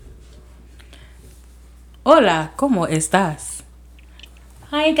Hola, ¿cómo estás?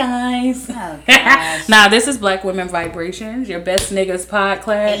 Hi, guys. Oh, gosh. Now, this is Black Women Vibrations, your best niggas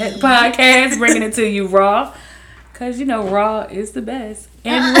podcast, bringing it to you raw. Because, you know, raw is the best.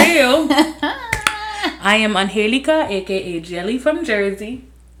 And real. I am Angelica, a.k.a. Jelly from Jersey.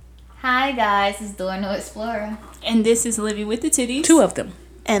 Hi guys, it's Dorno Explorer. And this is Livy with the Titties. 2 of them.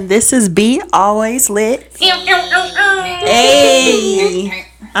 And this is B, always lit. Hey,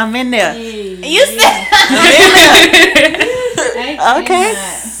 I'm in there. You said Okay.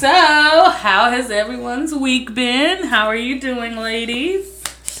 So, how has everyone's week been? How are you doing, ladies?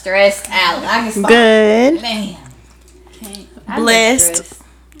 stressed out. I can start. Good. Man. I Blessed. stressed.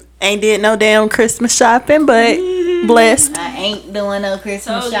 Ain't did no damn Christmas shopping, but blessed. I ain't doing no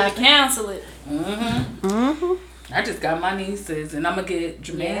Christmas Told you to shopping. cancel it. I just got my nieces, and I'm going to get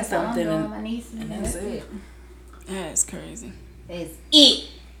Jermaine Yeah, so I'm something, doing and my nieces. that's it. That's crazy. That's it.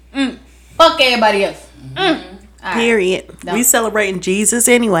 Fuck everybody else. All right. Period. No. We celebrating Jesus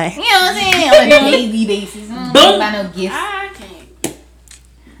anyway. You know what I'm saying? On a daily basis. I don't buy no gifts. I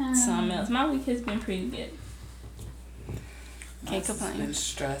can't. Something else. My week has been pretty good. Can't It's complain. been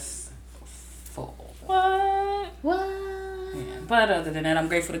stressful. What? What? Yeah. But other than that, I'm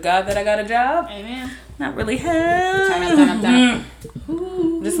grateful to God that I got a job. Amen. Not really Turn up.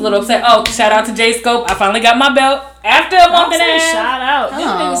 Just a little upset. Oh, shout out to J Scope. I finally got my belt after a month and a half. Shout out. Them Oh,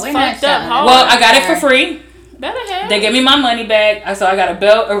 niggas we're not fucked up shouting hard. Well, I got it for free. Better have. They gave me my money back. So I got a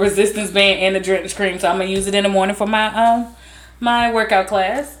belt, a resistance band, and a drench cream. So I'm gonna use it in the morning for my my workout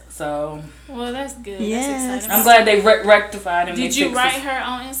class. So Well, that's good. Yes. That's exciting. I'm glad they rectified and Did they you fixed write it. her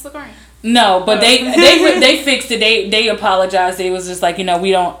on Instagram? No, but they fixed it. They apologized. They was just like, you know,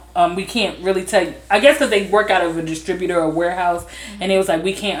 we can't really tell you. I guess because they work out of a distributor or warehouse, and it was like,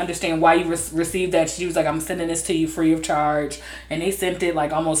 we can't understand why you received that. She was like, I'm sending this to you free of charge, and they sent it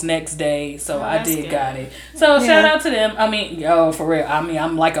like almost next day. So I that's did good. got it. So shout out to them. I mean, yo, for real. I mean,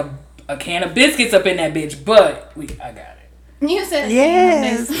 I'm like a can of biscuits up in that bitch, but I got it. You said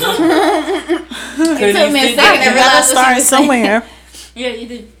Yes. It took me a second to You gotta realize what start you was saying. somewhere. Yeah, you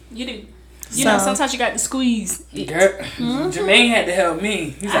do. You do. You know, So- sometimes you got to squeeze. Girl, Jermaine had to help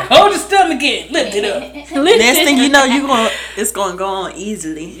me. He's like, hold your stomach in, lift it up. Next thing you know, it's gonna go on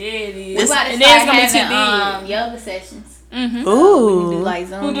easily. Yeah, it We is. about to And start then it's gonna be having too yoga sessions. Mm-hmm. We do Ooh, like Who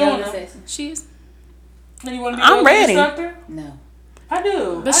Zoom doing yoga it? sessions. She's, And you want to be I'm a ready. instructor? No. I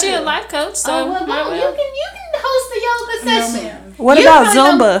do. but I she do. a life coach, so Oh well, might go. well. You can host a yoga session. ma'am. what You about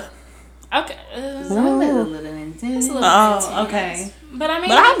probably Zumba? Okay. Zumba's a little intense. It's a little Oh, intense. okay. But I mean,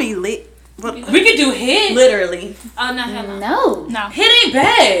 But I'll be lit. We could do HIIT. Literally. oh no, hell no. No. No. HIIT ain't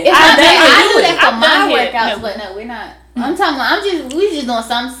bad. It's not done bad. I it. do that for I've my done it. workouts, No. but no, we're not. I'm talking about, we just doing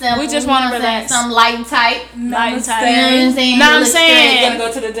something simple. We just you wanna know what I'm saying? relax. Some light and tight. Light You know what I'm tight. saying? No, I'm Little saying- We're stretch. gonna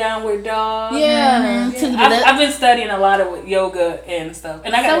go to the downward dog. Yeah. I've been studying a lot of yoga and stuff,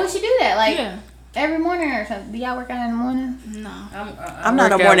 and I So got. we should do that, like Yeah. every morning or something. Do y'all work out in the morning? No. I'm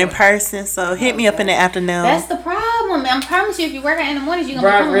not a morning person, so hit me up in the afternoon. That's the problem. I promise you, if you work out in the mornings, you're gonna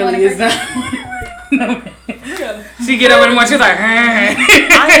Brock become a really morning is person. not. She get up in the morning. She's like,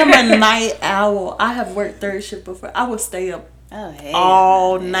 I am a night owl. I have worked third shift before. I will stay up Oh, hell.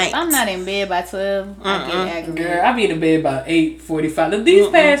 all night. If I'm not in bed by 12, I get aggravated. Girl, I be in the bed about 8:45. These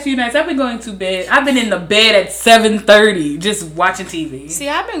past few nights, I've been going to bed. I've been in the bed at 7:30, just watching TV. See,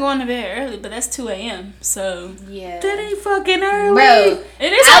 I've been going to bed early, but that's 2 a.m. So Yeah. That ain't fucking early. Bro,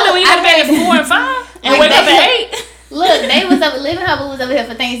 it is early when you go to bed at 4 and 5 and Like wake up that. at 8. look, they was over, Living Hubble was over here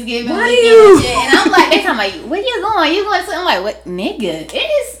for Thanksgiving Why weekend you? and shit. And I'm like, they talking about, where you going? You going to sleep? I'm like, what? Nigga, it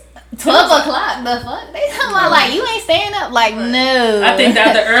is 12 o'clock. The fuck? They talking about, like, you ain't staying up? Like, no. I think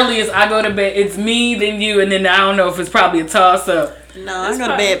that the earliest I go to bed, it's me, then you, and then I don't know if it's probably a toss up. No, I go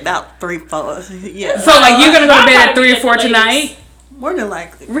to bed about 3, 4. Yeah, So like you're gonna go to bed at I'll 3 or probably 4 be at the tonight? more than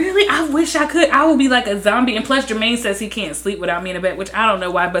likely. Really? I wish I could. I would be like a zombie. And plus, Jermaine says he can't sleep without me in the bed, which I don't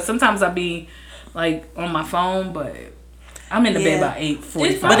know why. But sometimes I be like on my phone, but I'm in the bed Yeah. by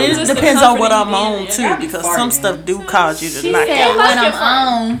 8:45. But it Just the depends on what comfort I'm of on being too, there. because Farting. some stuff do cause you to She knock said out. when I'm Fuck your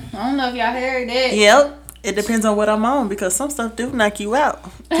on. I don't know if y'all heard that. Yep, it depends on what I'm on because some stuff do knock you out.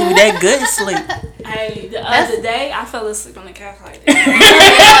 Give me that good sleep. Hey, the other day, I fell asleep on the couch like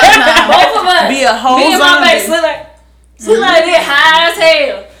that. Both of us. Be a whole Me and my baby zombie. sleep like this, high as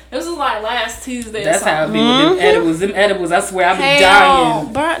hell. This was like last Tuesday. That's or how it something. be with them edibles. Them edibles, I swear I be Hell,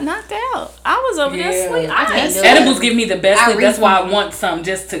 dying. bro, knocked out. I was over there asleep. I can't do it. Edibles give me the best I sleep. That's why I really- want some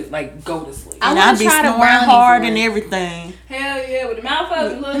just to like go to sleep. I And wanna I be try the snoring brownies hard one. and everything. Hell yeah, with the mouth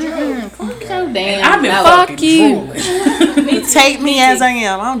open, little drunk. Fuck your damn. And I've been mouth. fucking you. drooling. Take me as I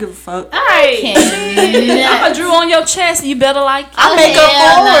am. I don't give a fuck. Alright. Can't. I drew on your chest. You better like it. I make up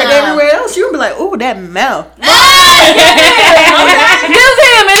hell for it no. everywhere else. You be like, ooh, that mouth. Use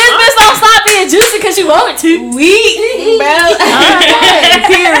him, and this bitch don't stop being juicy because you want it to. Weak, bro.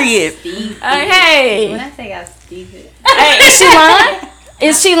 Period. Okay. When I say y'all stupid, Hey, is she lying?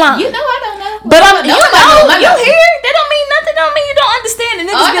 Is she lying? you know I don't know. But I'm, you Nobody know, my you mouth. hear? That don't mean nothing. Don't mean you don't understand. And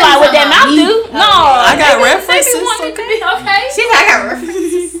niggas Oh, I be thought like, you what that talking mouth about do? me. No, I got they references. be wanting it to be okay. She's like, I got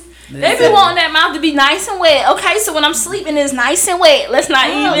references. They be wanting that mouth to be nice and wet. Okay, so when I'm sleeping, it's nice and wet. Let's not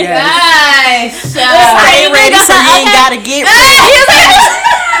Oh even. gosh. Stay ready so you ain't gotta get ready.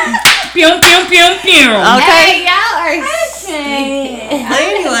 Pew, pew, pew, pew. Okay, y'all are stupid. But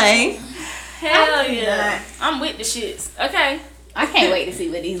anyway, Hell yeah. I'm with the shits. Okay. I can't wait to see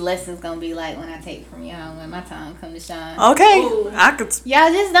what these lessons gonna be like when I take from y'all when my time come to shine. okay, Ooh. I could. Y'all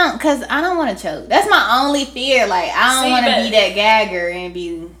just don't, cause I don't want to choke. That's my only fear. Like I don't See, want to but- be that gagger and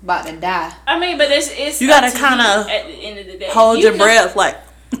be about to die. I mean, but it's You gotta up to kinda you at the end of the day. Hold You your can breath, like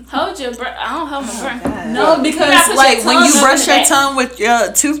Hold your breath. I don't hold my breath. God. no, You because gotta put like your when tongue you up brush in your the back. tongue with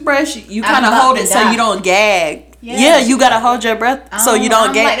your toothbrush, you I'm kind of about hold to it so die. you don't gag. Yeah. Yeah, you gotta hold your breath so you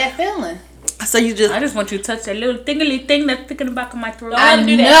don't I don't like gag. that feeling. So you just I just want you to touch that little tingly thing that's sticking in the back of my throat. Don't let I them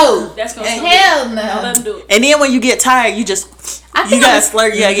do that. know. That's gonna Hell Don't no. let them do it. and then when you get tired, you just I you think gotta I'm-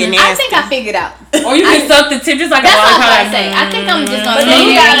 slurp. You gotta get nasty. I think I figured out. Or you can suck the tip just like That's a what I was lollipop. about to say. I think I'm just gonna But then lay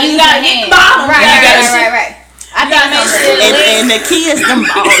you there gotta- and you use gotta my get hand. the bottom. Right, You gotta right. I gotta think make so. sure- and the key is them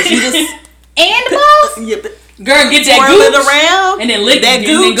balls. You just And the balls. Girl, get that twirl it gooch around and then lick that that and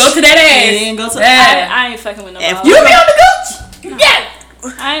then gooch, go to that ass. and then go to Yeah. I ain't fucking with no If balls. you You be on the gooch. Yeah.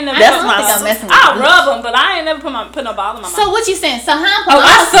 I ain't never. That's put my- I don't think I'm messing with I'll the rub them, but I ain't never put no ball in my mouth. So what you saying? So how? Oh,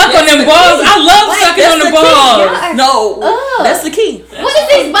 I suck on them balls. I love sucking on the balls. No, Ugh. that's the key. What does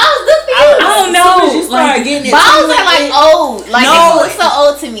these balls do for you? I don't know. You start getting it. Balls are like old. Like No. they look so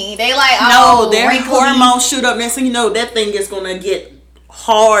old to me. They like No, oh, their wrinkly. hormones shoot up. Next thing you know, that thing is gonna get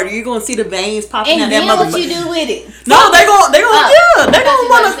hard. You're gonna see the veins popping out And that then what motherfucker. you do with it? No, they gonna I yeah, they thought gonna you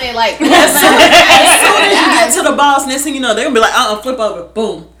about wanna. to say like. As soon as you get to the balls, next thing you know, they're gonna be like, flip over,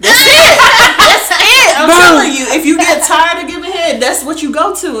 boom. That's it. That's it. I'm telling you, if you get tired of giving head, that's what you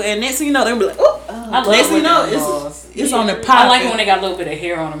go to, and next thing you know, they're gonna be like, oh. I love Next thing you know, licking them balls. it's on the I pop. like it when they got a little bit of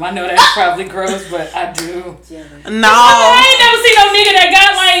hair on them. I know that's probably gross, but I do. No. I ain't never seen no nigga that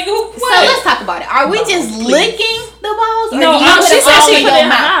got like who. So let's talk about it. Are we just licking the balls, or No, do you put she it said all she in put it your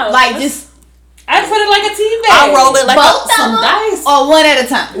in her mouth? mouth. Like just I put it like a tea bag. I roll it like both some of them, dice or one at a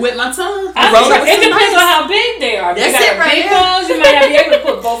time? with my tongue. I roll it with some depends dice. on how big they are. If they That's got it right big there. balls, you might not be able to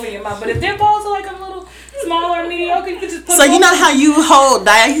put both in your mouth. But if their balls are like a little smaller, mediocre, you can just put. So you both know how you hold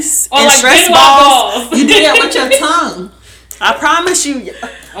dice Or and like stress Benoit balls? balls. You do that with your tongue. I promise you.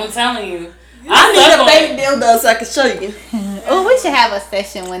 I'm telling you. I need suck a on baby it. dildo so I can show you. Oh, we should have a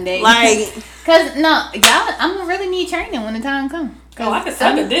session one day. Like, Cause no, y'all, I'm gonna really need training when the time comes. Oh, I can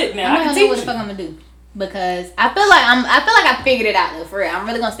suck a dick now. I I can don't know teach what the you. fuck I'm gonna do because I feel like I figured it out though. For real, I'm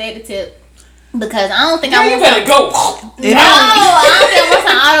really gonna stay at the tip because I don't think Girl, I you want better some. go. if, No, I don't think I want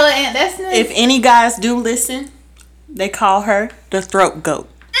some auto. That's not. if any guys do listen, they call her the throat goat.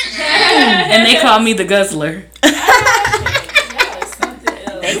 And they call me the guzzler.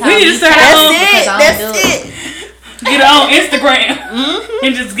 They call We need me to start fat our own- because I don't That's do it. Get her on Instagram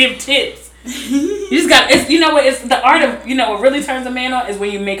and just give tips. You just got. It's, you know what? It's the art of. You know what really turns a man on is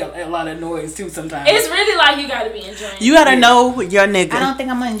when you make a lot of noise too. Sometimes It's really like you gotta be enjoying. You gotta know your nigga. I don't think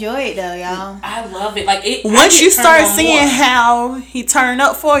I'm gonna enjoy it though, y'all. I love it. Like it. I Once get you turned start on seeing more. how he turn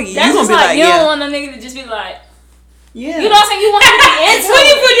up for you, That's you're gonna just be like, like, you don't yeah. want a nigga to just be like, Yeah. you know what I'm saying? You want him to be into when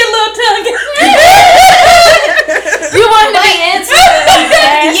you it. put your little tongue. You want him to be into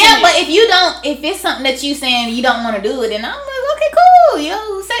it. Yeah, but if it's something that you saying you don't want to do it, then I'm like, okay, cool.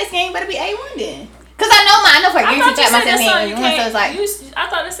 Yo, sex game better be A1 then. Cause I know for I years thought you you got said my that sex song game you A1, so it's like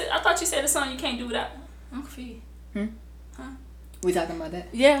can't. I thought you said the song you can't do without. I'm confused. we talking about that.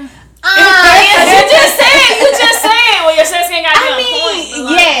 Yeah. Yes, You just saying. Well, your sex game got to be I on point. mean, but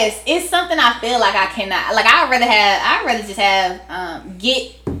like- yes, it's something I feel like I cannot. Like I'd rather just have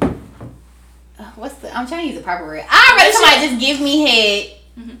get. I'm trying to use the proper word. I'd rather somebody just give me head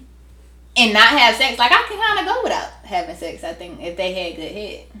and not have sex. Like I can kind of go without having sex. I think if they had good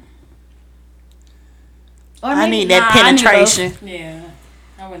head. Or I maybe- need that Nah, I need penetration. Yeah,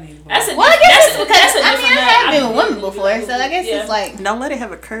 I wouldn't need both. That's a Well, I guess that's it's because that's a I mean different I have bag. been with women before, so I guess Yeah. it's like Don't let it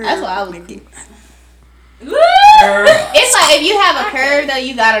have a curve. That's what I was- Nikki. it's like if you have a curve though,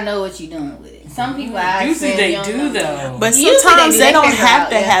 you gotta know what you're doing with it. Some people I Usually they don't do know. though. But Usually sometimes they they don't figure have out,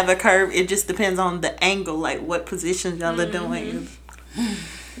 to yeah. have a curve. It just depends on the angle, like what position y'all are doing.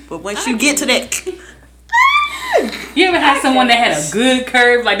 But once you get to that, You ever had someone that had a good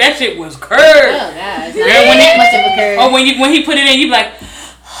curve? Like that shit was curved. Oh gosh, not Girl, when that it- much of a curve. Or when he put it in, you be like,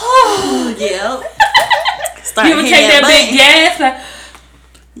 Yep. Start You would hitting take that button. big gas. Like,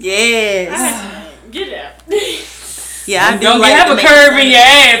 Yes. Get out. Yeah, I do don't like have to a make curve it in your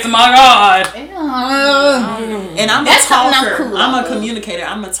ass, my God. And I'm That's a something I'm talker. cool I'm a with. communicator.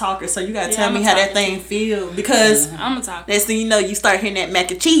 I'm a talker. So you gotta Yeah, tell I'm me a how that talker, thing feel because I'm gonna talk. next thing you know, you start hearing that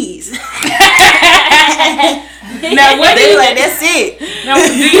mac and cheese. Now, what do They you like, that's it. Now,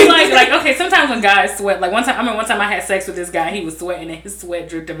 do you like okay? Sometimes when guys sweat, like one time I had sex with this guy. He was sweating and his sweat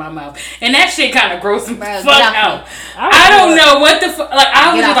dripped in my mouth, and that shit kind of grossed me the Bro, fuck get off out. me. I don't know what the fuck. Like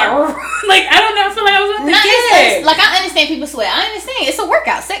I was Get just off like I don't know. I feel like I was with the No, kid. like I understand people sweat. I understand it's a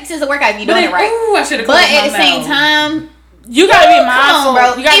workout. Sex is a workout if you're doing it right. Ooh, I should have. But at the same time, You gotta be come mindful, on, bro.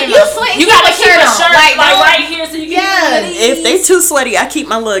 You gotta If be you mindful. sweat, You keep gotta a keep shirt a on. shirt Like, like don't- right here so you can Yeah. If they too sweaty, I keep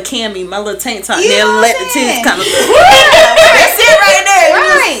my little cami, my little tank top, You there, know let what the I'm tits saying? kind of. That's it right there.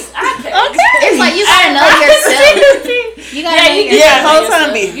 Right. Okay. It's like you gotta know yourself. You gotta know you do yourself. Yeah, whole yourself.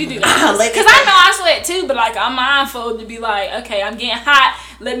 time be. You do that. Let Cause I know I sweat too, but like I'm mindful to be like, okay, I'm getting hot.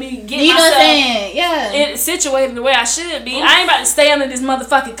 Let me get You know what I'm myself saying? Yeah. situated the way I should be. I ain't about to stay under this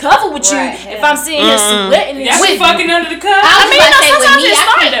motherfucking cover with you Right, if yeah. I'm sitting here sweating and Y'all be shit. fucking under the cup. I was mean, about to say, with sometimes me, it I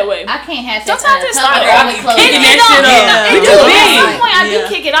started can't- that way. I can't have sex Sometimes it under started cover that or way. with clothes. Kicking It that shit don't- up. It You do. too At big. some point, I do Yeah.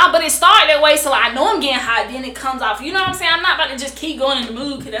 kick it off, but it started that way, so I know I'm getting hot. Then it comes off. You know what I'm saying? I'm not about to just keep going in the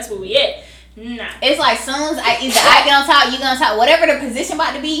mood because that's where we at. Nah. It's like soon as either I get on top, you get on top, whatever the position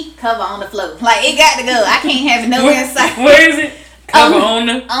about to be, cover on the floor. Like it got to go. I can't have it nowhere inside. Where is it? Cover on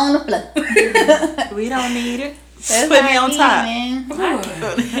the. On the floor. We don't need it. That's Put how me it on be, top.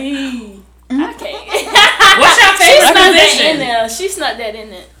 man. Okay. What's your She favorite snuck that in position? there. She snuck that in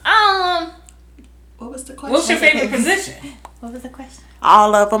there. What was the question? What's your favorite position? What was the question?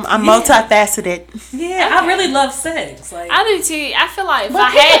 All of them. I'm multifaceted. Yeah, I really love sex. Like I do too. I feel like if But I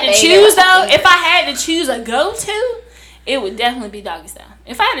had to people choose hate it. though, if I had to choose a go-to, it would definitely be doggy style.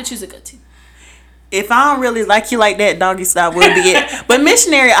 If I had to choose a go-to. If I don't really like you like that, doggy style would be it. But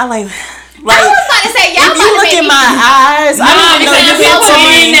missionary, I like. I was about to say, y'all If you about to look make in me my eyes, I no, don't know because you he been put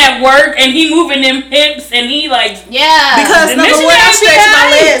in to that work and he moving them hips and he like. Yeah. Because The number one, I missionary stretch my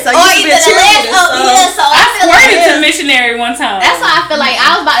be legs. I or used to be either a the legs cheerleader. up here, so I feel like Squirted to missionary one time. that's why I feel like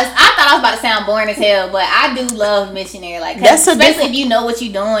I thought I was about to sound boring as hell, but I do love missionary. Like, 'cause That's a especially if you know what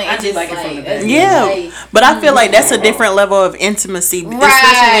you're doing. I It's do just like it from the that's back. Yeah, nice. but I feel like that's a different level of intimacy, especially when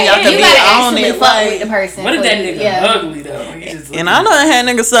Right. y'all can You be gotta on actually it. fuck with the Like, person. What if for that it. nigga Yeah. ugly though? He just and I know I had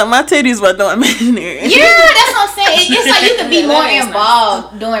niggas suck my titties while doing missionary. Yeah, that's what I'm saying. It's like you can be Yeah, more that is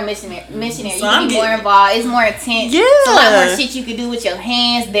involved during missionary. So You I'm can be more getting- involved. It's more intense. Yeah. It's a lot more shit you can do with your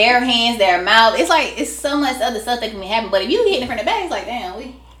hands, their mouth. It's like it's so much other stuff that can be happening. But if you hitting it from the back, it's like damn,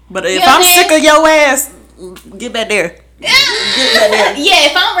 we. But if You know what I'm I'm sick saying? of your ass, get back there. Yeah,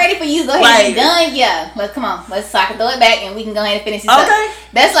 if I'm ready for you, go ahead and be Like- done. Yeah, but come on, so I can throw it back and we can go ahead and finish this up. Okay.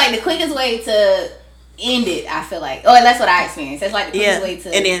 That's like the quickest way to end it. I feel like, or that's what I experienced. That's like the quickest Yeah, way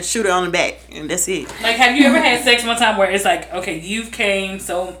to. and then shoot it on the back, and that's it. like, have you ever had sex one time where it's like, okay, you've came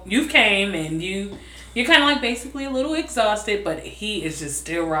and you're kind of like basically a little exhausted, but he is just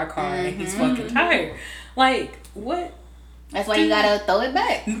still rock hard and he's fucking tired. Like, what? That's why you gotta throw it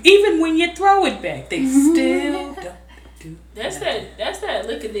back. Even when you throw it back, they still don't do. That's that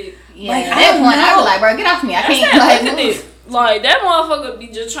lick of dick. Yeah, Like, at I that don't point, I know. was like, bro, get off me. I That's can't that like lick of move. dick. Like that motherfucker be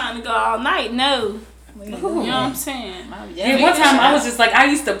just trying to go all night. No. You know what I'm saying? Yeah, one time I was just like, I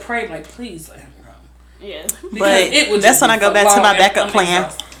used to pray, like, please let him go. Yeah. Because But it would that's just when be I go so back to long my and backup I'm plan.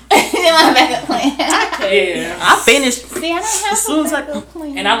 exhausted. my backup plan. Yeah. I finished. See, I don't have As soon as I- a backup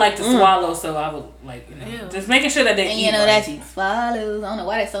plan. And I like to swallow, so I would, like, just making sure that they And eat you know right. that she swallows. I don't know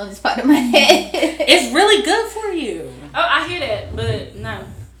why that song just popped in my head. It's really good for you. Oh, I hear that, but no.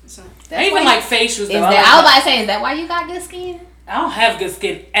 It's not. That's I even why- like facials, Is though. that, I was about to say, is that why you got good skin? I don't have good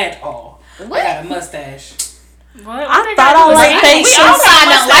skin at all. What? I got a mustache. What? I thought I like We facials. all I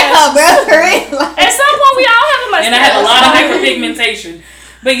got don't like her, bro. For real. Like, At some point, we all have a mustache. And I have a lot of hyperpigmentation.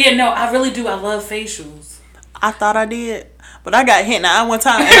 But yeah, no, I really do. I love facials. I thought I did, but I got hit in the eye one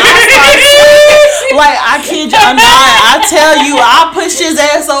time, and I started sweating. Like, I kid you, I'm not. I tell you, I pushed his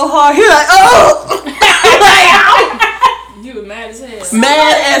ass so hard. He like, oh, like, You were mad as hell. I'm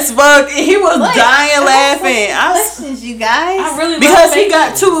mad as fuck. And he was What? dying laughing. questions, you guys. I really Because love he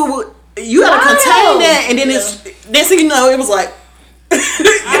got too. You gotta contain that, and then it's next thing you know, it was like.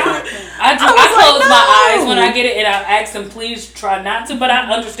 I was like, close my no. eyes when I get it, and I ask them, please try not to. But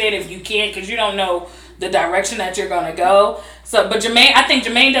I understand if you can't, because you don't know the direction that you're gonna go. So, but Jermaine, I think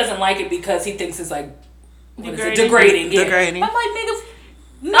Jermaine doesn't like it because he thinks it's like degrading. Yeah. Degrading. I'm like, nigga.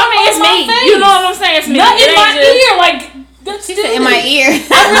 No, I mean, it's me. You know what I'm saying? It's me. Nut It in ain't my just- ear, like that's She said in my ear.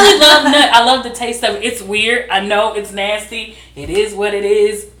 I really love nut. I love the taste of it. It's weird. I know it's nasty. It is what it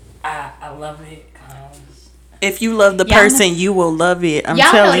is. I love it. If you love the person, you will love it. I'm y'all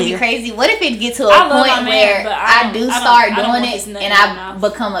know telling it'd be you. crazy. What if it get to a I love my point man, where but I I do don't start want doing his it nut and in my I mouth.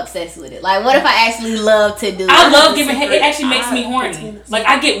 become obsessed with it? Like, what if I actually love to do it? I love giving head. It actually makes me horny. Like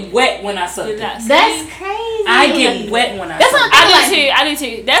I get wet when I suck. That's crazy. I get wet when I That's suck. what I'm thinking. I do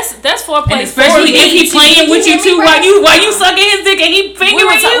too. That's foreplay. And especially if he playing with you too while you sucking his dick and he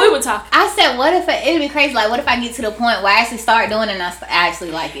fingering you. We were talking. I said, what if it'd be crazy? Like, what if I get to the point where I actually start doing it and I actually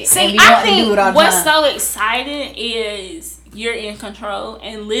like it? See, and be I wanting to do it all think the what's time. so exciting is you're in control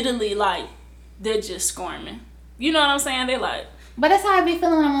and literally like they're just squirming. You know what I'm saying? They're like, But that's how I be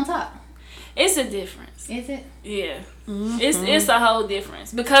feeling when I'm on top. it's a difference. Is it? Yeah, it's a whole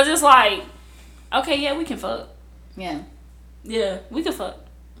difference because it's like, okay, yeah, we can fuck. Yeah, we can fuck,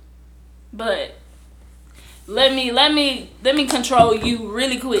 but let me control you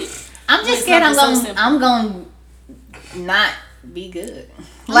really quick. I'm just It's scared something so simple. I'm going not be good.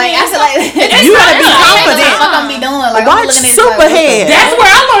 Like, I feel like You gotta be what confident. the fuck I'm be doing? Like, I'm Watch looking at this like, what the Superhead. That's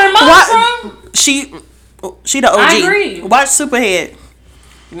where I learned mine from. She the OG. I agree. Watch Superhead.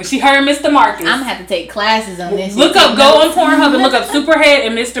 When she heard Mr. Marcus. I'm gonna have to take classes on this. Look shit. up, go on Pornhub and look up Superhead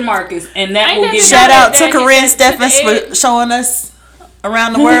and Mr. Marcus, and that will give Shout you. out to that- Corinne that- Steffens that- for showing us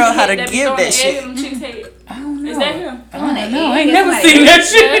around the world how to That be give throwing that the shit. egg in them chicks' head. I don't know. Is that him? I don't Egg. know. I ain't It's never like- seen that Yeah,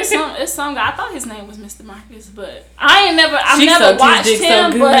 shit. it's some guy. I thought his name was Mr. Marcus, but I've never She never sucked his watched dick so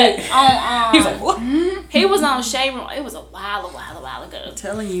him. good. But on He's like, what? he was on Shade Room. It was a while ago. I'm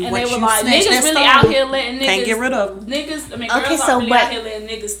telling you, And what they were you like, snatch niggas that really stone, out here letting niggas can't get rid of 'em. niggas. I mean, Okay, girls so are really but- out here letting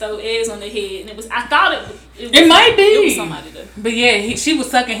niggas throw eggs on their head, and it was. I thought it was It might be. It was somebody though. But yeah, she was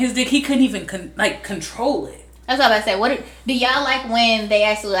sucking his dick. He couldn't even control it. That's what I was about to say. What do y'all like when they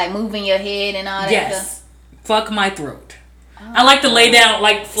actually like move in your head and all that stuff? Yes. Fuck my throat. I like to lay down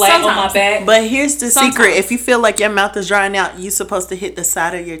like flat on my Sometimes. back. But here's the Sometimes. secret: if you feel like your mouth is drying out, you're supposed to hit the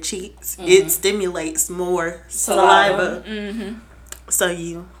side of your cheeks. It stimulates more saliva. So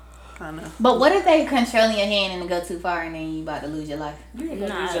you kind of. But what if they controlling your hand and it go too far and then you about to lose your life?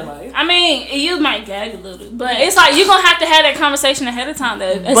 Nah. I mean, you might gag a little, but it's like you're gonna have to have that conversation ahead of time.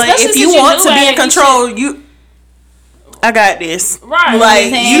 Though. But if you want to be in control, I got this. Right. Like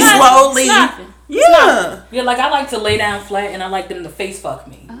It's you nothing. slowly. It's nothing. Yeah. Yeah, like I like to lay down flat and I like them to face fuck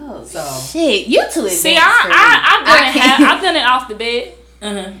me. Oh So. shit! You too advanced. See, for me. I've done I it. can't. I've done it off the bed,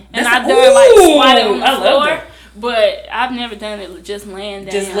 And and I've done it like squatted on the floor. But I've never done it just laying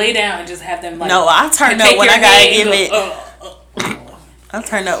down. Just lay down and just have them like. No, I turn take up when your I gotta head give and it. go, I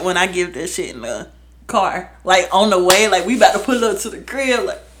turn up when I give that shit in the car, like on the way, like we about to pull up to the crib,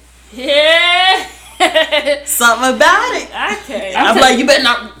 like Yeah. something about it. Okay. I'm like, you better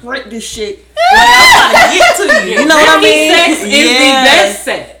not break this shit. Like, I'm trying to get to you. You know what I mean? Sex is the best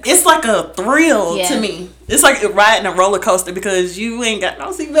sex. It's like a thrill Yeah. to me. It's like riding a roller coaster because you ain't got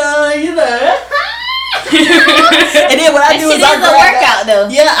no seatbelt, you know. And then what I That do shit is I is a grab workout though.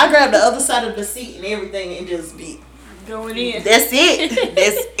 Yeah, I grab the other side of the seat and everything and just be. Going in. That's it.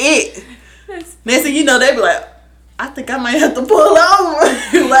 That's it. Next thing you know, they be like, I think I might have to pull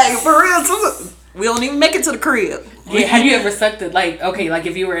over. Like for real, too. We don't even make it to the crib. Yeah, have you ever sucked it like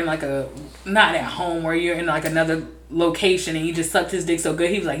if you were in like a not at home where you're in like another location and you just sucked his dick so good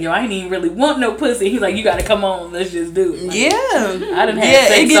he was like, yo, I ain't even really want no pussy. He's like, you gotta come on, let's just do it. Like, Yeah. I done had Yeah, it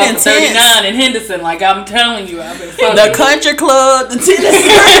sex get off intense. 39 in Henderson. Like I'm telling you, I've been fucking. The country club, the tennis,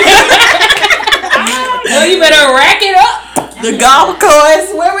 Well, you better rack it up. the golf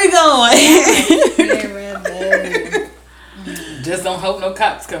course. Where we going? Just don't hope no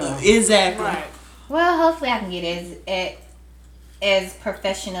cops come. Exactly. Right. Well, hopefully I can get as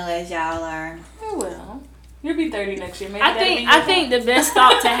professional as y'all are. Oh well, you'll be 30 next year. Maybe I think the best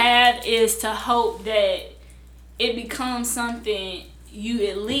thought to have is to hope that it becomes something you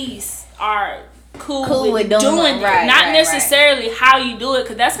at least are cool with doing it. right, Not right, necessarily how you do it,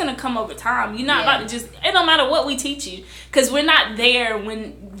 because that's going to come over time. You're not about to just, it don't matter what we teach you, because we're not there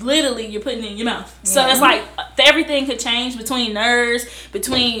when literally you're putting it in your mouth. So it's like everything could change between nerves,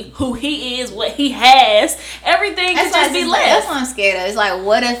 between who he is, what he has. Everything could just be left. That's what I'm scared of. It's like,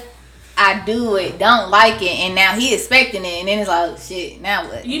 what if I do it, don't like it, and now he expecting it, and then it's like, oh, shit, now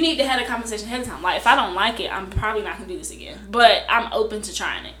what? You need to have a conversation ahead of time. Like, if I don't like it, I'm probably not going to do this again. But I'm open to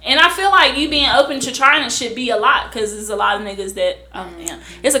trying it. And I feel like you being open to trying it should be a lot. Because there's a lot of niggas that,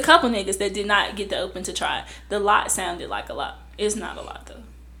 there's a couple niggas that did not get the open to try it. The lot sounded like a lot. It's not a lot, though.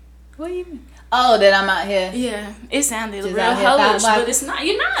 What do you mean? Oh, that I'm out here Yeah, it sounded Just real out here hellish, thought but it's not.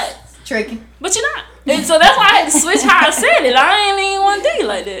 You're not. tricking. But you're not. And so that's why I had to switch how I said it. I ain't even want to do you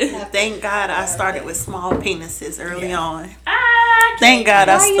like that. Thank God I started with small penises early on. Ah, Thank God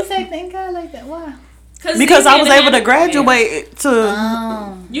Why you say thank God like that? Why? Because I was able to graduate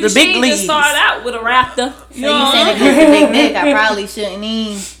to You the big just leagues. started out with a Raptor. So you saying because the big neck, I probably shouldn't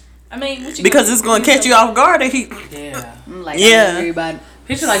even. I mean, what you Because it's going to catch you off guard. And Yeah. I'm like, Yeah. everybody.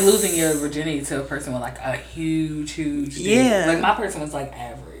 Picture like losing your virginity to a person with like a huge dick. Yeah. Like my person was like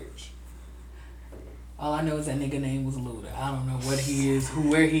average. All I know is that nigga name was Luda. I don't know what he is,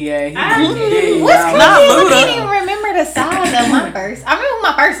 where he at. What's I crazy? don't Not I Luda. can't even remember the size of my purse. I remember who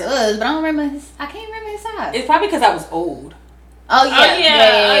my purse was, but I don't remember his. I can't remember his size. It's probably because I was old. Oh yeah,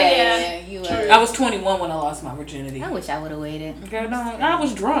 yeah. You I was 21 when I lost my virginity. I wish I would have waited. Girl, no, I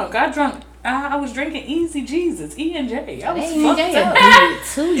was drunk. I was drinking Easy Jesus, E&J. I was Hey, fucked Jay, up. I did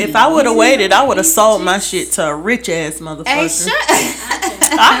too. if I would have waited, I would have sold my shit to a rich ass motherfucker. Hey, shut.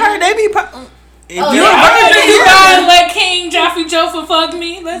 I heard they be. If Oh, you yeah. a I virgin, heard you you got- guys let King Joffrey Joffa fuck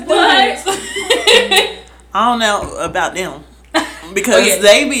me. Let's do it. I don't know about them because Oh, yeah.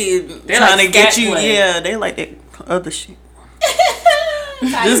 they be They're trying like to get scat you. play. Yeah, they like that other shit.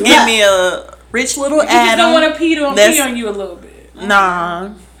 Just give me a rich little You just don't want Adam. to pee That's- on you a little bit. Nah,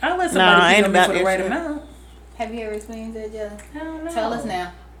 I'll let Nah, somebody ain't pee on me about for the that right shit. amount. Have you ever experienced that, Jelly? I don't know. Tell us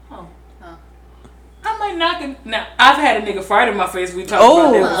now. I might knock him. Now, I've had a nigga fart in my face. We talked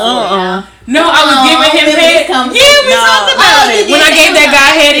Oh, about that before. Yeah. No, I was giving him remember head. this conversation. Yeah, we No. talked about Oh, it. you When I did gave say that we guy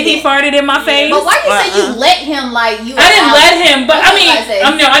talked head and about he it. farted in my face. But why you say you let him like you? I didn't let him, but I That's mean, what I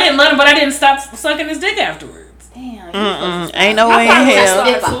said. no, I didn't let him, but I didn't stop sucking his dick afterwards. Damn. ain't no I way in probably hell.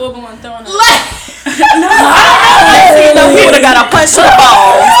 started full-blown throwing up. He would have got a punch to the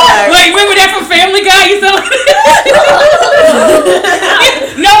balls. Like, Like, remember that from Family Guy? You said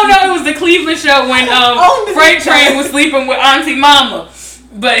no, it was the Cleveland show when Frank Train was sleeping with Auntie Mama.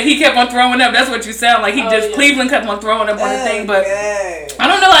 But he kept on throwing up. That's what you sound like. Cleveland kept on throwing up on the thing. But I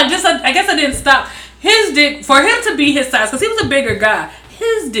don't know. I guess I didn't stop. His dick, for him to be his size, because he was a bigger guy,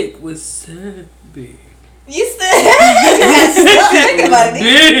 his dick was so big. You still think about it.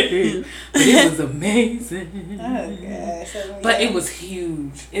 Big. But it was amazing. Oh, gosh. But it was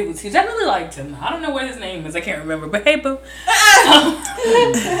huge. It was huge. I really liked him. I don't know what his name is. I can't remember. But hey, boo.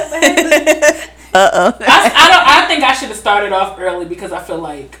 I think I should have started off early because I feel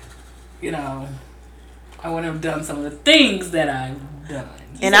like, I wouldn't have done some of the things that I've done.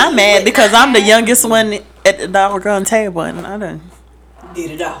 and I'm mad because I'm the youngest one at the doggone table, and I done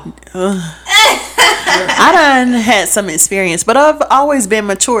Did it all. I done had some experience, but I've always been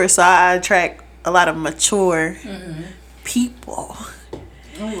mature, so I attract a lot of mature people.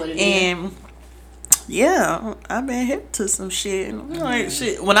 And yeah, I've been hip to some shit. I'm like,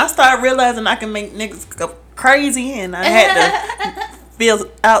 shit. When I started realizing I can make niggas go crazy and I had to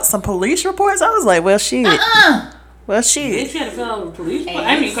fill out some police reports, I was like, well, shit. Well, shit. Bitch, you had to fill out a police report.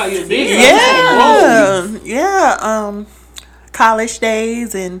 I didn't even call you a bitch. Yeah. College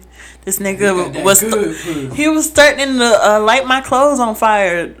days, and this nigga was good he was threatening to light my clothes on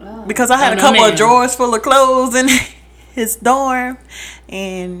fire because I had Oh, a no, couple man. of drawers full of clothes in his dorm,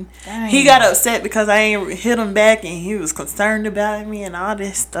 and he got upset because I ain't hit him back, and he was concerned about me and all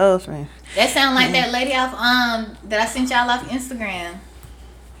this stuff. And That sound like that lady off that I sent y'all off Instagram.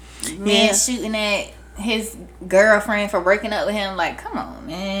 Man shooting at his girlfriend for breaking up with him. Like, come on,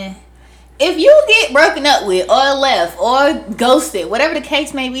 man. If you get broken up with or left or ghosted, whatever the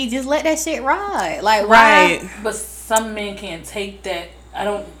case may be, just let that shit ride. Like, why? right, But some men can't take that. I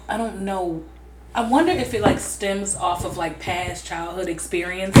don't know. I wonder if it like stems off of like past childhood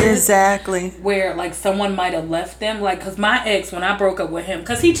experiences. exactly. Where like someone might have left them, like, because my ex, when I broke up with him,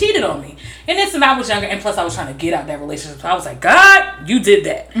 because he cheated on me, and I was younger, and plus I was trying to get out that relationship, so I was like, God, you did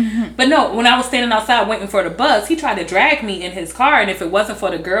that. But no, when I was standing outside waiting for the bus, he tried to drag me in his car, and if it wasn't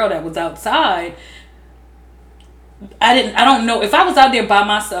for the girl that was outside, I don't know, if I was out there by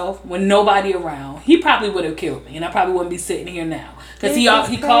myself with nobody around, he probably would have killed me, and I probably wouldn't be sitting here now. Because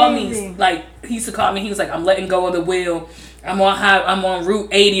he called me, like, he used to call me, he was like, I'm letting go of the wheel. I'm on Route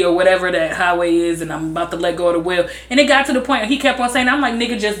 80 or whatever that highway is, and I'm about to let go of the wheel. And it got to the point where he kept on saying, I'm like,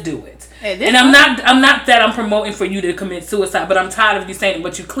 nigga, just do it. And I'm not that I'm promoting for you to commit suicide, but I'm tired of you saying it,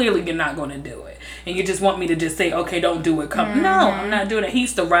 but you're not going to do it. And you just want me to just say, okay, don't do it. No, I'm not doing it. He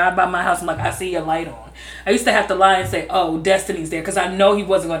used to ride by my house. I'm like, I see your light on. I used to have to lie and say, oh, Destiny's there, because I know he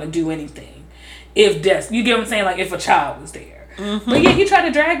wasn't going to do anything. You get what I'm saying? Like, if a child was there. But yeah, he tried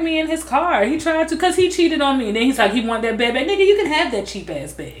to drag me in his car. He tried to, because he cheated on me. And then he's like, he wanted that bed back. Nigga, you can have that cheap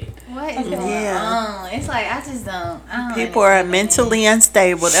ass bed. What is going on? It's like, I just don't. I don't People are understand. mentally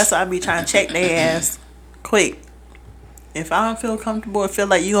unstable. That's why I be trying to check their ass quick. If I don't feel comfortable or feel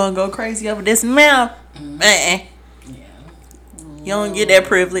like you gonna go crazy over this mouth, you don't get that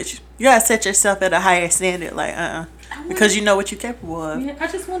privilege. You gotta set yourself at a higher standard. Like, because you know what you're capable of. Yeah, I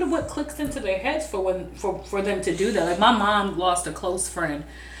just wonder what clicks into their heads for them to do that. Like my mom lost a close friend.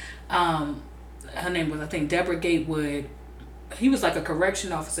 Her name was, I think, Deborah Gatewood. He was like a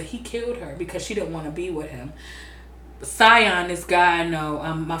correction officer. He killed her because she didn't want to be with him. Sion, this guy I know,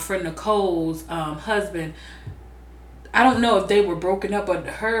 my friend Nicole's husband. I don't know if they were broken up, but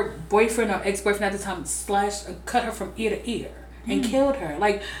her boyfriend or ex-boyfriend at the time cut her from ear to ear and killed her.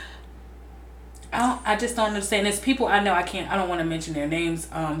 Like, I just don't understand. There's people I know, I don't want to mention their names,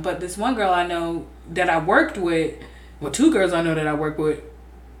 but this one girl I know that I worked with, well, two girls I know that I worked with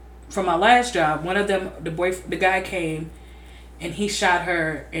from my last job. One of them, the guy came and he shot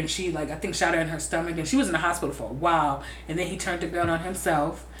her, and she, like, I think shot her in her stomach, and she was in the hospital for a while, and then he turned the gun on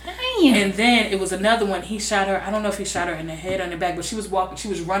himself. Damn. And then it was another one, he shot her, I don't know if he shot her in the head or in the back, but she was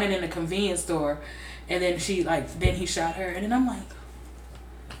running in a convenience store, and then then he shot her, and then I'm like,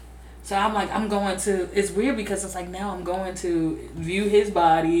 it's weird because it's like now I'm going to view his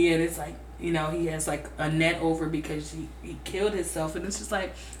body, and it's like, you know, he has like a net over because he killed himself, and it's just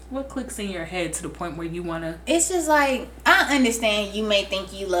like, what clicks in your head to the point where you want to... It's just like, I understand you may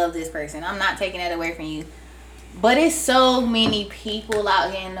think you love this person. I'm not taking that away from you. But it's so many people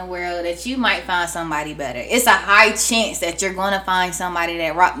out here in the world that you might find somebody better. It's a high chance that you're going to find somebody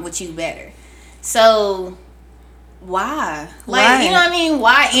that rock with you better. So... why? Like, right. You know what I mean?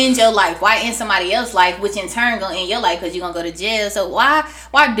 Why end your life? Why end somebody else's life, which in turn gonna end your life because you're gonna go to jail? So why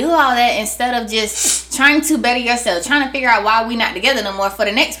do all that instead of just trying to better yourself, trying to figure out why we not together no more for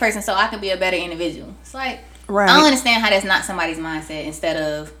the next person so I can be a better individual? It's like, right. I don't understand how that's not somebody's mindset instead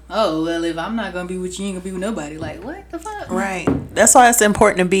of, oh, well, if I'm not gonna be with you, you ain't gonna be with nobody. Like, what the fuck? Right. That's why it's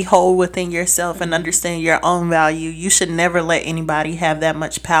important to be whole within yourself and understand your own value. You should never let anybody have that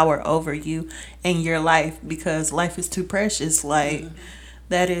much power over you in your life because life is too precious. Like,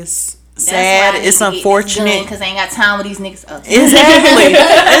 that is sad. It's unfortunate because I ain't got time with these niggas. Oh.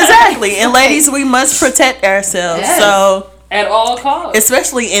 Exactly. And ladies, we must protect ourselves. Yes. So at all costs,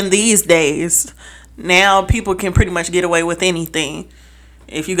 especially in these days, now people can pretty much get away with anything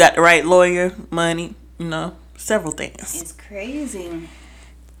if you got the right lawyer, money, you know, several things. It's crazy.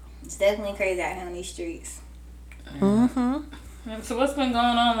 It's definitely crazy out here on these streets. So what's been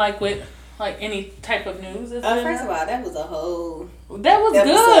going on, like with any type of news? First of all, that was a whole. That was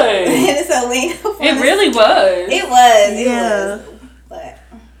good. So it really was. It was. But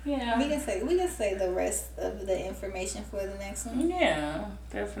yeah, we can say the rest of the information for the next one. Yeah,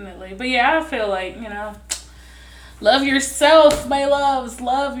 definitely. But yeah, I feel like, you know, love yourself, my loves.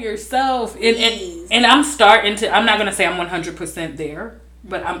 Love yourself. And I'm starting to. I'm not gonna say I'm 100% there.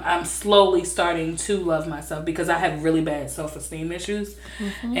 But I'm slowly starting to love myself because I have really bad self-esteem issues.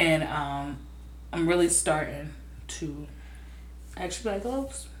 And I'm really starting to actually be like, oh,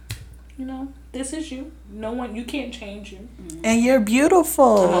 you know, this is you. No one, you can't change you. And you're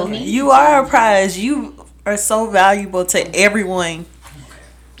beautiful. You are a prize. You are so valuable to everyone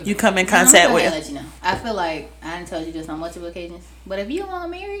you come in contact with. Let you know. I feel like I didn't tell you this on multiple occasions, but if you want to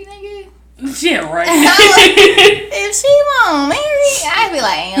marry, nigga. Yeah, right. If she won't marry, I'd be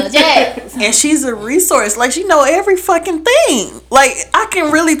like, ain't no jazz. And she's a resource. Like, she know every fucking thing. Like, I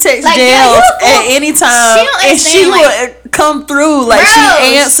can really text Jail at any time, and she would come through. Like, bro,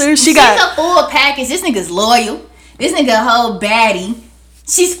 she answers. She's a full package. This nigga's loyal. This nigga a whole baddie.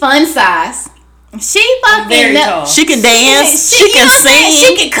 She's fun size. She fucking tall. She can dance. She can sing.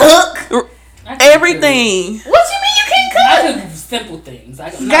 She can cook. Everything. What you mean you can't cook? I cook simple things.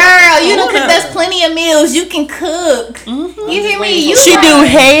 Girl, you don't cook. There's plenty of meals you can cook. You hear me? She do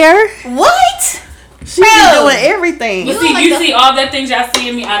hair. What? She be doing everything. You see all that things y'all see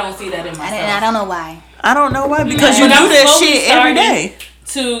in me. I don't see that in myself. I don't know why. I don't know why because you do that shit every day.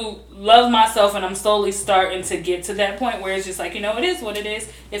 To love myself, and I'm slowly starting to get to that point where it's just like, you know, it is what it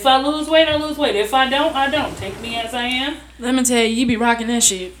is. If I lose weight, I lose weight. If I don't, I don't. Take me as I am. Let me tell you be rocking that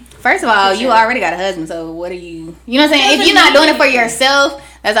shit. First of all, you already got a husband, so what are you? You know what I'm saying? If you're not doing it for yourself,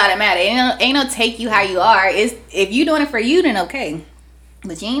 that's all that matters. Ain't no take you how you are. It's if you doing it for you, then okay.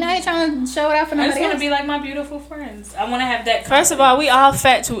 But you ain't out here trying to show it out for nobody else. I just want to be like my beautiful friends. I want to have that. First of all, we all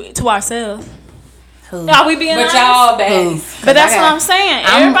fat to ourselves. Who? Are we being honest? But y'all bad. But that's what I'm saying.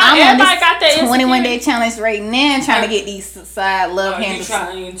 Everybody got that 21-day challenge right now, trying to get these side love handles.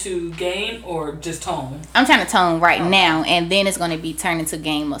 Are you trying to gain or just tone? I'm trying to tone right now, and then it's going to be turned into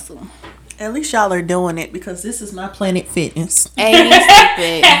gain muscle. At least y'all are doing it because this is my Planet Fitness. Hey,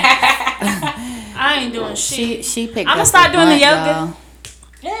 stupid. I ain't doing shit. She picked. I'm gonna start doing the yoga.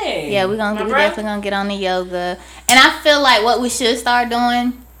 Hey. Yeah, we definitely gonna get on the yoga, and I feel like what we should start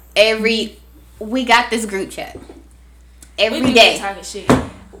doing we got this group chat every day.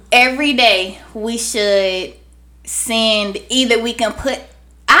 Every day we should send either we can put.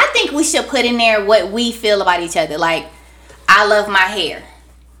 I think we should put in there what we feel about each other. Like, I love my hair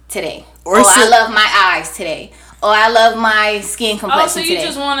today, or I love my eyes today, or I love my skin complexion so you today.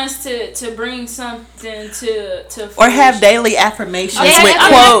 just want us to bring something to or have daily affirmations Yeah, with okay.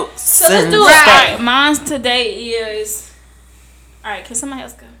 quotes. So let's do it. Right. Alright, mine's today is. Alright, can somebody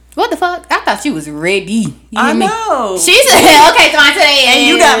else go? What the fuck? I thought you was ready. You I hear me? know. She said, okay, so mine today is. And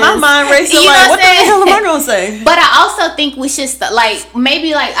you got my mind racing. You know Like, what what I'm the hell am I saying? gonna say? But I also think we should like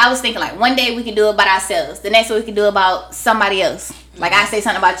maybe like I was thinking like one day we could do it about ourselves. The next one we could do it about somebody else. Like I say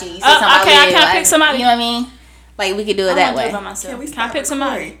something about you, you say something about okay, I Liv, can't like, pick somebody. You know what I mean? Like we could do it I'm that gonna do way. it by myself. Can I pick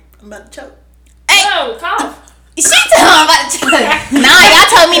somebody? I'm about to choke. No, cough. She told me about to Nah, y'all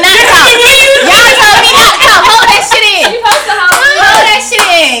told me not to talk. Y'all told me not to talk. Hold that shit in. Hold that shit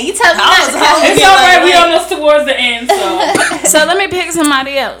in. You told me not to talk. It's alright. We almost towards the end, so. So let me pick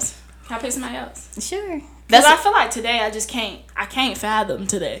somebody else. Can I pick somebody else? Sure. Because I feel like today I can't fathom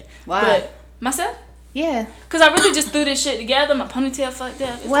today. Why? But myself? Yeah. Because I really just threw this shit together. My ponytail fucked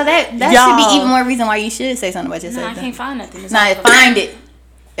up. Well, that should be even more reason why you should say something about Nah, yourself. I can't find nothing. It's Nah, all- find it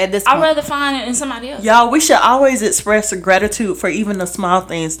at this point. I'd rather find it in somebody else. Y'all, we should always express gratitude for even the small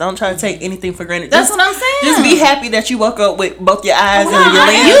things. Don't try to take anything for granted. That's Just- what I'm saying. Just be happy that you woke up with both your eyes and your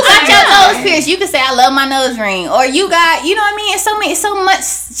limbs. You got your nose pierced. You can say I love my nose ring, or you got, you know what I mean. It's so much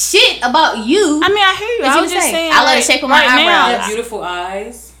shit about you. I mean, I hear you. What I you was just say? saying. I love the shape of my You eyebrows. have beautiful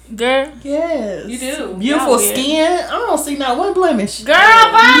eyes. Girl. Yes. You do. Beautiful Y'all weird. skin. I don't see not one blemish. Girl,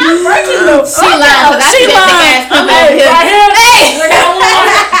 I'm breaking the She lying because I see that thick ass pimple over here.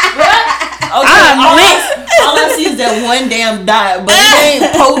 All I see is that one damn dot, but it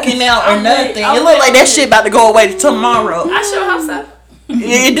ain't poking out or nothing. It look like that shit about to go away tomorrow. I sure hope so.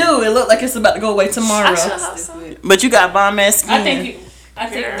 It do. It look like it's about to go away tomorrow. I sure hope so. But you got bomb ass skin. I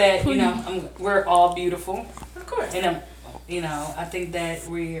think that we're all beautiful, Of course. and I think that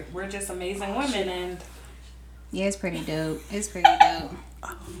we're just amazing women, and Yeah, it's pretty dope. It's pretty dope.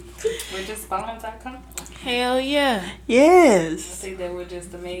 we're just bomb.com. Hell yeah. I Yes. think that we're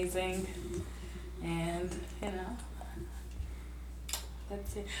just amazing, and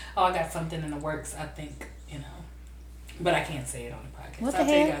that's it. Oh, I got something in the works. I think but I can't say it on the podcast. What the I'll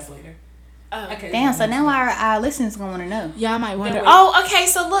tell you hell? guys later. Oh. Okay. Damn. So now our listeners gonna want to know. Y'all might wonder. wait. Oh, okay.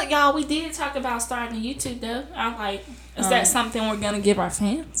 So look, y'all, we did talk about starting a YouTube though. I'm like, is that something we're gonna give our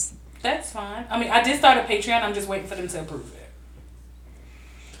fans? That's fine. I mean, I did start a Patreon. I'm just waiting for them to approve it.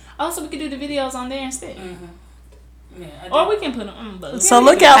 Also, we could do the videos on there instead, Yeah. I or did. we can put them on both. So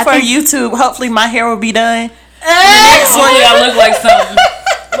look out for YouTube. Hopefully my hair will be done. Hopefully I look like something.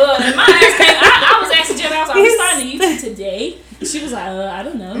 Look, my ass came. I was asking Jen. I was like, I'm starting a YouTube today. She was like, I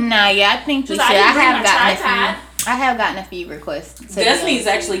don't know. Nah, yeah, I think we She's should. like, I I didn't bring have my gotten a tripod. few. I have gotten a few requests. to do Destiny's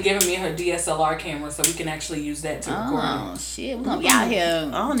that. actually giving me her DSLR camera so we can actually use that to record. Oh shit, we gonna be out here.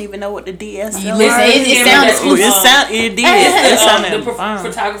 I don't even know what the DSLR You listen, it sounds Camera that- It did. It sounded the fine.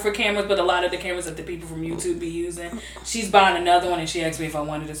 photographer cameras, but a lot of the cameras that the people from YouTube be using. She's buying another one, and she asked me if I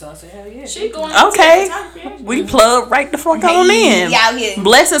wanted it, so I said, hell yeah. She going Okay. into photography. We plug right the fuck on in. Yeah, out here.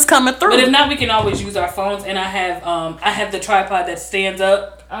 Blessings coming through. But if not, we can always use our phones, and I have the tripod that stands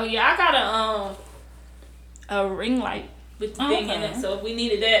up. Oh yeah, I got a ring light with the thing in it. So if we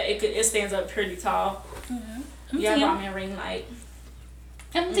needed that, it stands up pretty tall. Yeah, I brought me a ring light.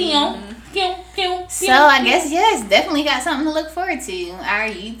 So I guess yes, definitely got something to look forward to. Our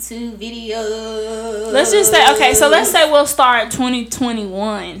YouTube video. Let's just say, okay, so let's say we'll start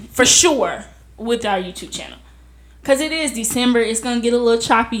 2021 for sure with our YouTube channel. Because it is December. It's going to get a little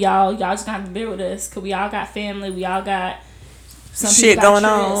choppy, y'all. Y'all just going to have to bear with us because we all got family. We all got some Shit people got going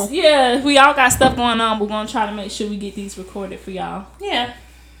trips. on. Yeah, we all got stuff going on. We're going to try to make sure we get these recorded for y'all. Yeah.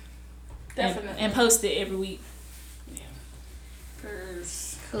 And, and post it every week.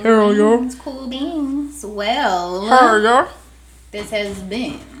 Cool Hell yeah. beans, cool beans. Well, this has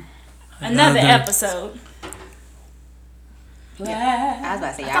been. Another episode. I was about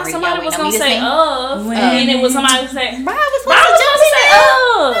to say, I y'all thought ready? somebody Y'all was waiting on going me to to say sing? of. And it was somebody who said, Bro, I was Bro, I was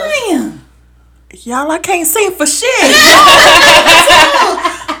supposed to jump in. Damn. Y'all, I can't sing for shit.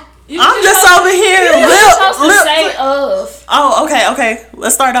 You I'm just over here. You're supposed to Lip. say of. Oh, okay.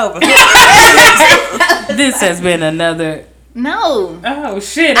 Let's start over. This has been another. No. Oh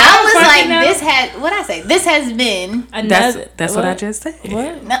shit! I was like, fucking this had, what I say? This has been. That's what I just said.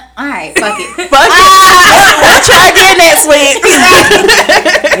 What? No, alright, fuck it. Fuck it. We'll try again next week.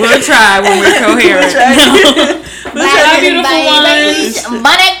 We'll try when we're coherent. Bye, beautiful bye, ones. bye.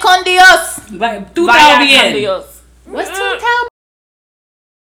 Mane con Dios. Like, tú Vaya bien. con Dios. What's two cow